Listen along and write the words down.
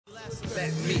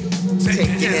Let me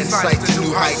take the insight to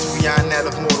new heights beyond that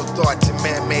of mortal thoughts and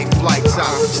man-made flights. I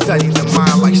study the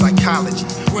mind like psychology.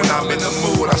 When I'm in the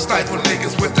mood, I stifle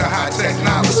niggas with the high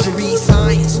technology. Mystery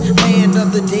science, land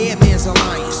of the dead man's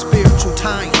alliance. Spiritual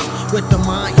times with the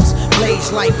minds,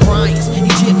 blaze like Bryans.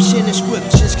 Egyptian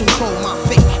inscriptions control my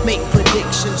fate. Make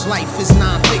predictions, life is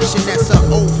non-fiction, that's an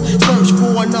oath. Search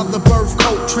for another birth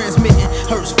code, transmitting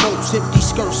hurts folks. Empty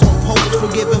skirts on poles,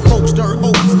 forgiving folks dirt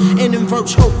hopes. And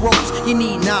inverts hope ropes. You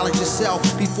need knowledge yourself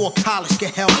before college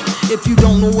can help. If you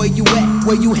don't know where you at,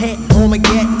 where you heading,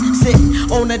 Armageddon.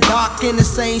 Sitting on the dock in the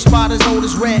same spot as old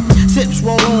as red. Sips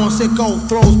roll on, sicko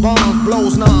throws bombs,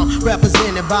 blows numb.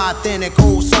 Represented by authentic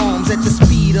old psalms at the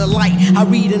speed of light. I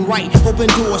read and write, open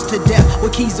doors to death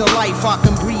with keys of life. I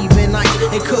can breathe in ice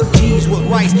and cook cheese with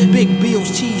rice. Big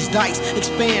bills, cheese dice,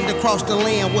 expand across the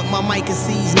land with my mic and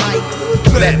seize night.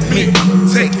 Let me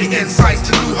take the insights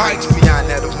to new heights beyond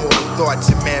that of mortal thoughts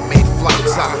and man-made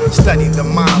flights. I study the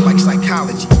mind like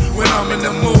psychology. When I'm in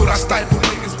the mood, I stifle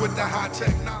niggas with the high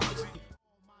technology.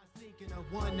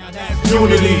 Now that's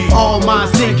unity. All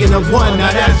minds thinking of one,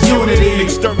 now that's unity.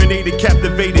 Exterminated,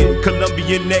 captivated,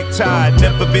 Colombian necktie,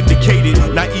 never vindicated.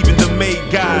 Not even the made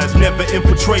guys, never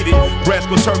infiltrated.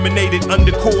 Rascal terminated,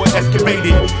 undercore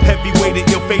excavated. Heavyweighted,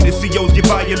 ill-fated, COs get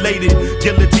violated.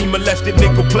 Guillotine molested,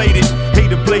 nickel plated.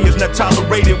 Hater players not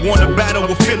tolerated, want a battle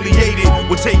affiliated.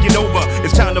 We're taking over,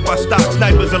 it's time to buy stock,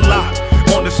 snipers a lot.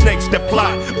 On the snakes that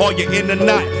plot, all you're in the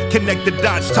knot. Connect the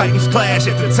dots, titans clash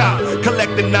at the top.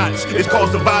 Collect the knots, it's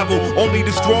called survival. Only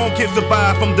the strong can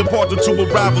survive from departure to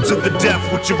arrival. To the death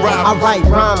with your rival. I write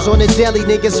rhymes on the daily,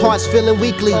 niggas' hearts feeling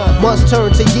weakly. Months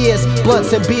turn to years,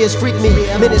 blunts and beers freak me.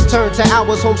 Minutes turn to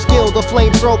hours, home skill, the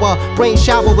flamethrower. Brain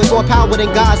shower with more power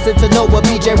than God sent to Noah.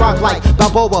 BJ rock like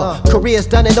Balboa, career's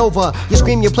done and over. You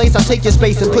scream your place, I'll take your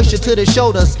space and push you to the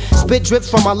shoulders. Spit drips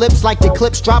from my lips like the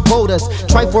clips drop motors.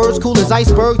 Tripe words cool as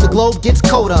iceberg, the globe gets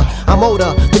colder. I'm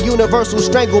older, the universal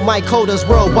strangle my coders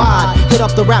worldwide. Hit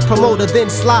up the rap promoter, then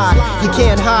slide. You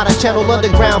can't hide, I channel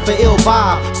underground for ill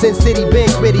vibe. Sin City been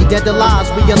gritty, dead to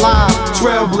lives, we alive.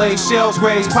 Trailblaze, shells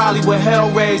raised, poly with hell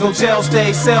raised. No jail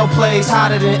stays, cell plays,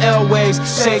 hotter than L-ways.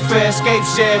 Shake fair, escape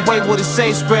shed, wait with a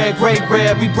safe spread. Break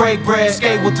bread, we break bread,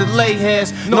 skate with the lay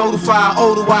heads. Notify,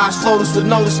 older wise, floaters to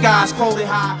know the skies, quoted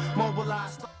high,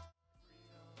 mobilize.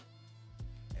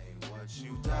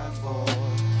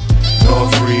 No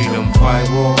freedom, fight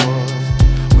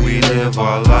wars. We live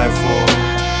our life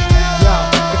for.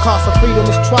 The cost of freedom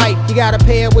is trite, you gotta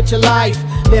pay it with your life.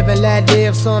 Live and let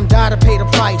live, some die to pay the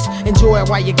price. Enjoy it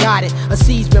while you got it, a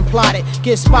seed's been plotted.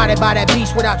 Get spotted by that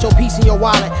beast without your piece in your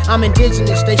wallet. I'm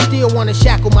indigenous, they still wanna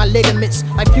shackle my ligaments.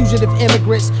 Like fugitive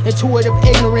immigrants, intuitive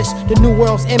ignorance. The new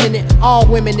world's imminent, all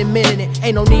women and men in it.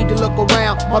 Ain't no need to look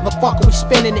around, motherfucker, we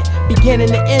spinning it. Beginning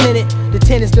to ending it, the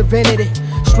tenants invented it.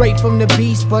 Straight from the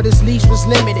beast, but his leash was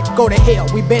limited. Go to hell,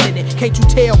 we bending it, can't you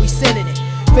tell we sending it.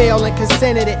 Fail and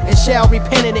consented it, and shall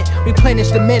repent in it. Replenish,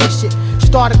 diminish it,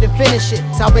 started and finish it.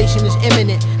 Salvation is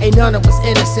imminent, ain't none of us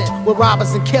innocent. We're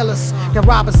robbers and killers, the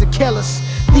robbers and killers.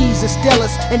 Thieves are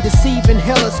stealers and deceiving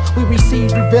healers. We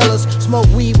receive revealers, smoke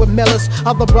weed with millers.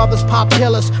 Other brothers pop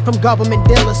pillars from government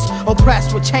dealers.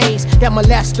 Oppressed with chains that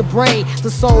molest the brain. The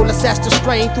soul assess the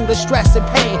strain through the stress and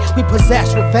pain. We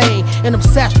possessed with vain and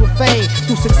obsessed with fame.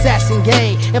 Through success and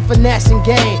gain and finesse and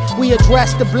gain. We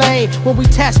address the blame when we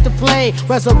test the flame.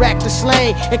 Resurrect the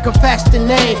slain and confess the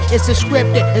name. It's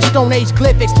inscripted in Stone Age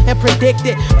glyphics and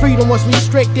predicted. Freedom was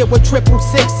restricted with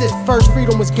 666. First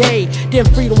freedom was gay, then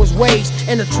freedom was waged.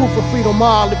 And the truth of freedom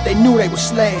all if they knew they were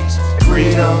slaves.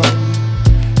 Freedom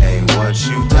ain't what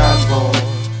you died for.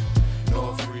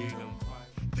 No freedom.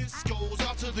 This goes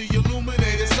out to the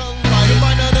illuminated sunlight. You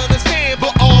might not understand,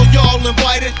 but all y'all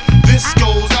invited. This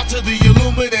goes out to the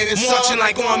illuminated sunlight. Marching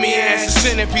like army ants, the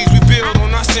centerpiece we build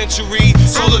on our century.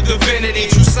 Solar divinity,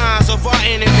 true signs of our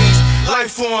enemies.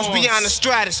 Life forms beyond the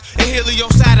stratus and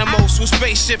Helios Atomos. With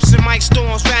spaceships and mic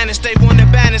storms vanish, they wanna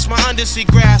banish my undersea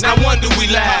grass. Now wonder we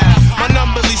laugh. My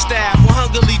numberly staff will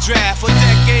hungrily draft for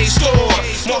decades stored.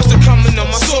 Marks are coming on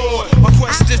my sword. My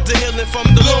quest is the healing from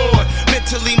the Lord.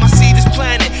 Mentally, my seed is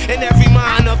planted in every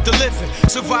mind of the living.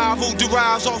 Survival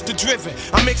derives off the driven.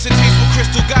 I'm mixing teas with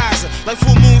crystal geyser. Like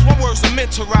full moons, my words are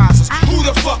mentorizers. Who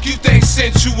the fuck you think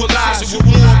sent you Elijah? With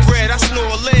more bread, I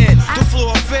snore lead. The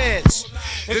floor feds.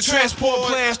 The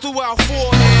transport plans throughout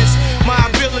foreheads. My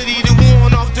ability to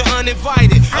warn off the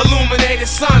uninvited. Illuminated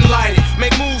sunlight.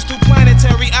 Make moves through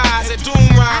planetary eyes. At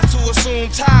doom rise to assume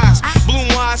ties. Bloom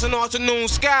wise in afternoon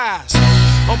skies.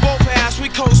 On both paths we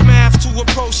coast math to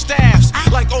approach staffs.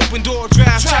 Like open door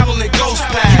drafts traveling ghost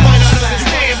paths. You might not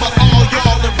understand, but all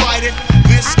y'all invited.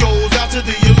 This goes out to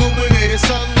the illuminated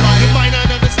sunlight.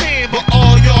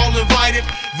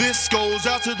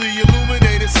 out to the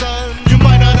illuminated sun. You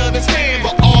might not understand,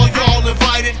 but all y'all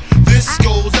invited. This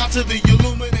goes out to the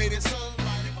illuminated sun.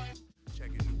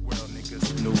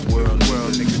 New world,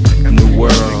 new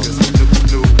world.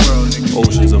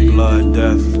 Oceans of blood,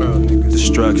 death,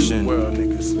 destruction,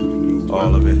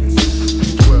 all of it.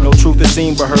 No truth is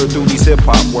seen but heard through these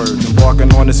hip-hop words.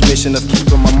 Embarking on this mission of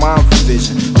keeping my mind for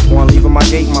vision. Upon leaving my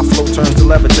gate, my flow turns to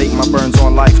levitate. My burns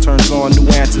on life turns on new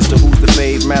answers to who's the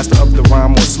fave, master of the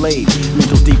rhyme or slave.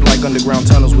 Mentals deep like underground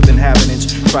tunnels with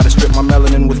inhabitants. Try to strip my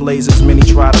melanin with lasers. Many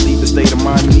try to leave the state of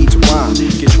mind. You need to rhyme.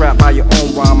 Get trapped by your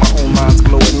own rhyme. My own lines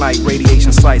glow at night.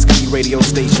 Radiation sites could be radio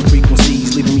station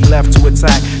frequencies, leaving me left to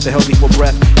attack the healthy for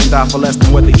breath and die for less than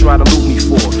what they try to loot me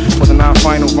for. For the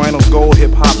non-final vinyls gold,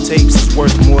 hip-hop tapes is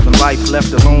worth more than life.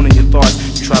 Left alone in your thoughts,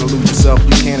 you try to lose yourself,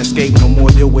 you can't escape, no more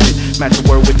deal with it. Match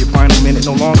your word with your final minute,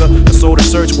 no longer a soul to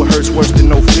search what hurts worse than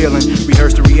no feeling.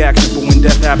 Rehearse the reaction, but when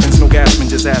death happens, no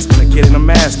gasping, just asking a kid in a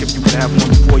mask if you could have one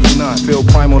before you're none. Feel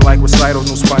primal like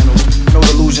recitals, no spinals, no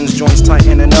delusions, joints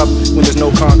tightening up. When there's no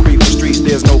concrete for streets,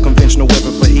 there's no conventional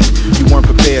weapon for heat. You weren't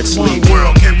prepared, sleep. One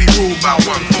world can be ruled by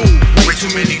one fool. Way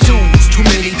too many tools, too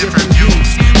many different views.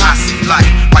 I see light,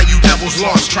 why you devils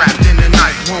lost, trapped in the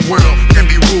night. One world can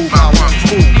be ruled by one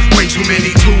fool. Way too many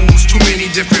tools, too many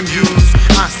different views.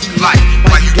 I see light,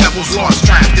 why you devils lost,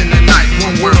 trapped in the night.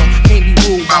 One world can't be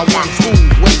ruled by one fool.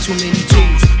 Way too many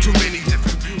tools, too many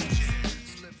different views.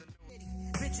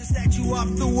 Bitches that you up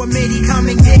through a MIDI, come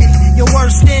and get it. Your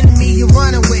worst enemy, you're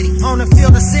running with it. On the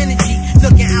field of synergy,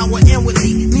 looking outward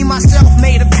inwardly. Me, myself,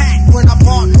 made a pact when I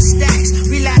bought the stacks.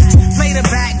 Relax, play the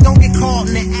back, don't get caught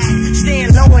in the act.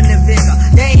 Staying low in the vigor,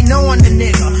 they ain't knowing the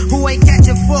nigga who ain't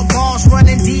catching footballs,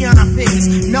 running D on our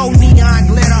figures. No neon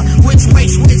glitter, which way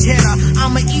switch hitter.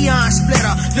 I'm an eon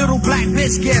splitter, little black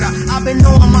bitch getter. I've been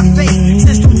knowing my fate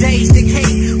since them days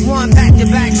decay. One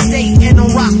back-to-back state and no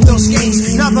rock those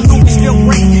skates. Another loop still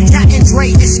great, Cat and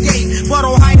Dre escape. But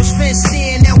Ohio's fenced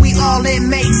in and we all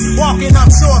inmates. Walking up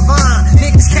short vine,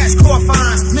 niggas catch court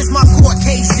fines. Miss my court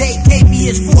case date, gave me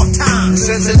his 4th time.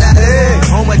 Cincinnati,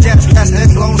 home of jets, that's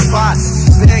head blown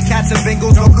spots. Bad cats and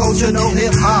bingos, no culture, no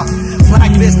hip hop. Black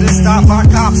business stop our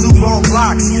cops who blow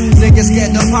blocks. Niggas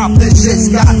scared to pop, this shit's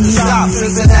got to stop.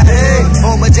 Cincinnati,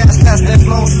 home of jets, that's head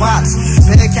blown spots.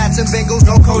 Bad cats and bingos,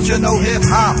 no culture, no hip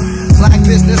hop. Black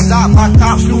business stop our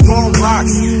cops who blow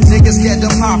blocks. Niggas scared to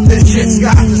pop, this shit's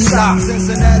got to stop.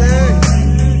 Cincinnati.